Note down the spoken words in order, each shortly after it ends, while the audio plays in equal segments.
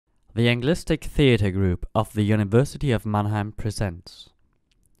The Anglistic Theatre Group of the University of Mannheim presents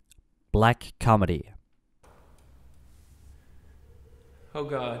Black Comedy. Oh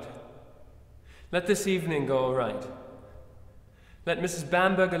God, let this evening go all right. Let Mrs.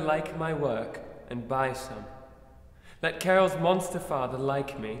 Bamberger like my work and buy some. Let Carol's monster father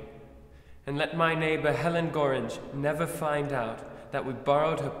like me, and let my neighbor Helen Gorringe never find out that we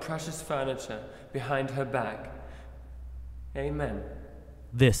borrowed her precious furniture behind her back. Amen.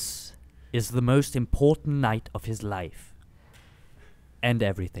 This is the most important night of his life. And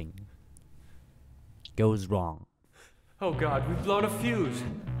everything goes wrong. Oh God, we've blown a fuse.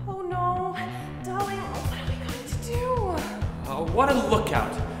 Oh no, darling, what are we going to do? Oh, what a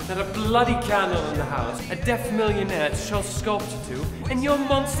lookout. Not a bloody candle in the house, a deaf millionaire to show sculpture to, and your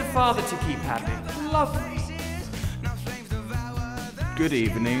monster father to keep happy. Lovely. Good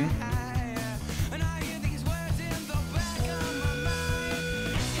evening.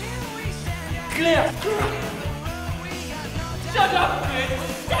 Clea! Shut up,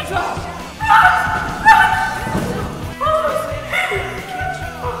 bitch! Shut up!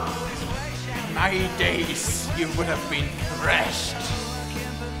 In my days, you would have been thrashed.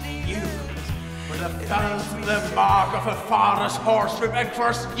 You would have found the mark of a father's horsewhip and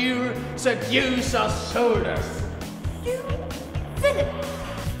first you seduce us shoulders. You villain!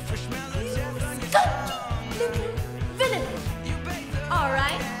 You such little villain!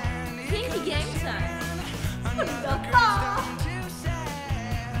 Alright, kinky game time. Wunderbar!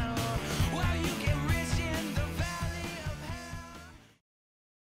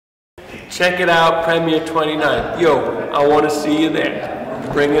 Check it out, Premier 29. Yo, I want to see you there.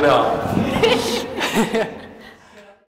 Bring it on.